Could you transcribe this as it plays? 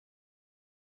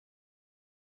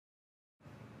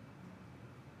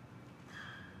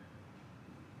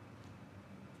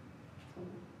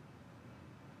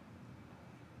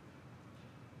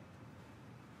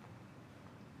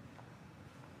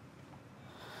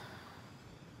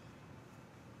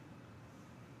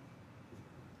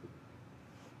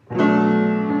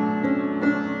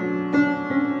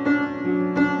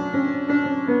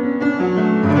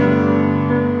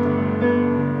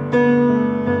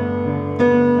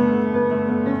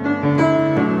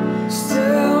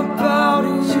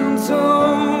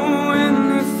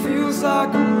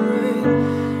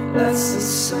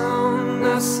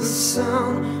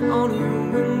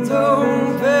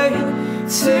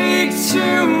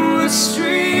to the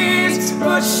streets,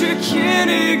 but you can't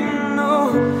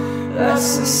ignore.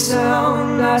 That's the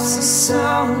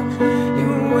sound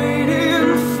you're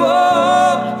waiting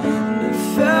for. And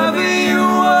if ever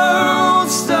your world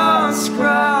starts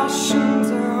crashing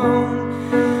down,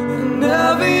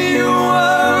 whenever your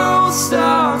world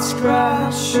starts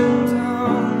crashing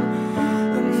down,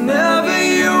 whenever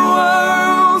your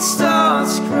world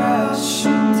starts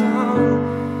crashing down,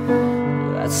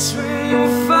 that's when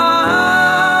you'll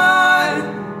find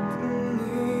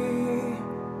me.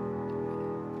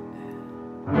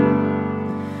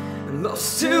 And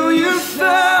lost till you're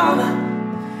found,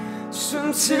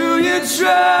 swim till you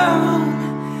drown,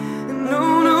 and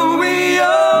no, we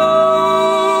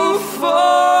all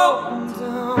fall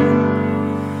down.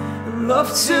 And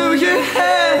love till you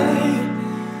hate,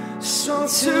 strong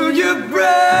till you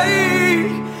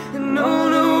break, and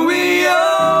no, we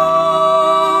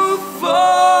all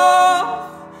fall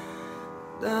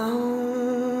down.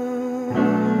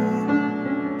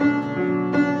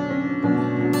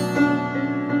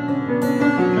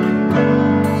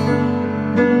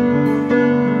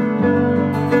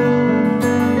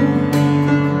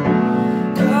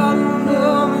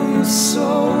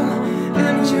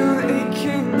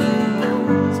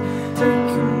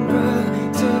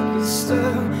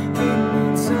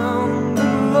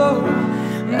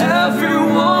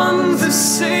 Everyone's the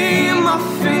same, our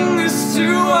fingers to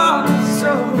our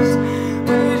toes.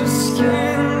 We just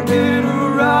can't get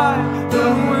right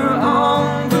when we're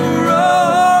on the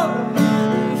road.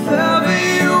 If ever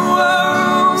your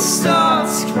world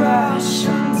starts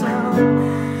crashing down,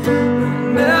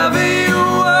 whenever your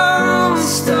world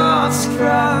starts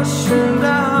crashing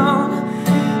down,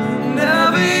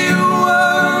 whenever your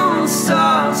world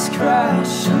starts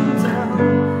crashing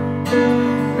down,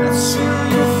 that's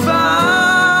when you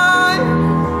find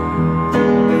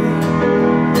me.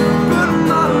 But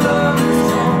my love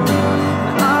is all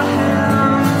I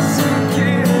have to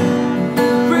give.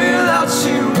 Without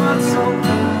you I don't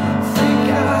think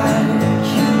I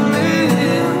can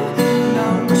live. And I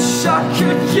wish I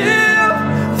could give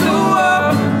the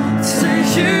world to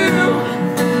you.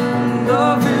 And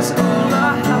love is all I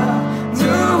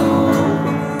do.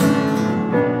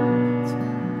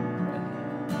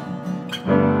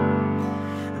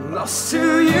 Lost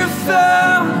till you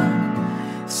found,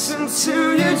 swim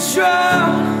till you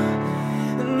drown,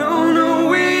 and no,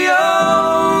 we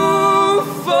all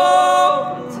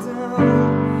fall down.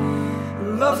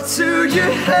 And love till you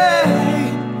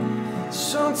hate,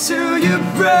 strong till you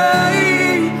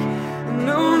break, and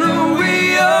no,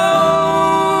 we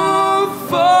all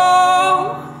fall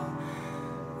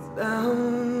down.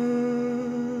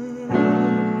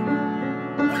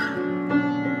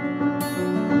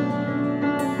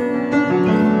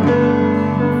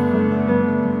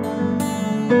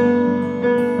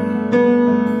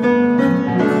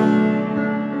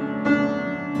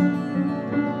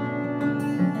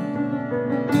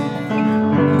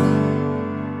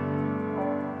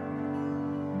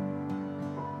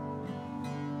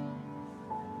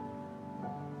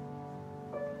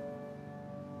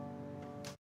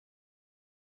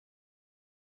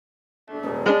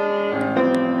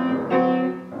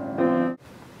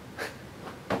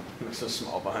 So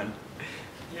small behind.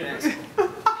 Yes. You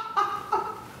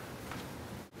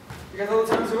got all the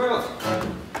time in the world.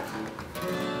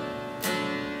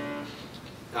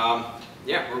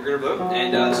 Yeah, we're Green or Blue,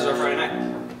 and this is our Friday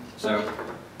night. So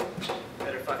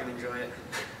Better fucking enjoy it.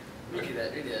 Redo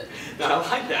that. no, I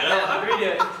like that. Redo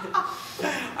it.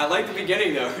 I like the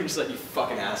beginning though. Just like, you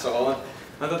fucking asshole.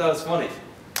 I thought that was funny.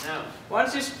 No. Why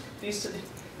don't you just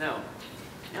No.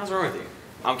 what's wrong with you?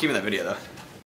 I'm keeping that video though.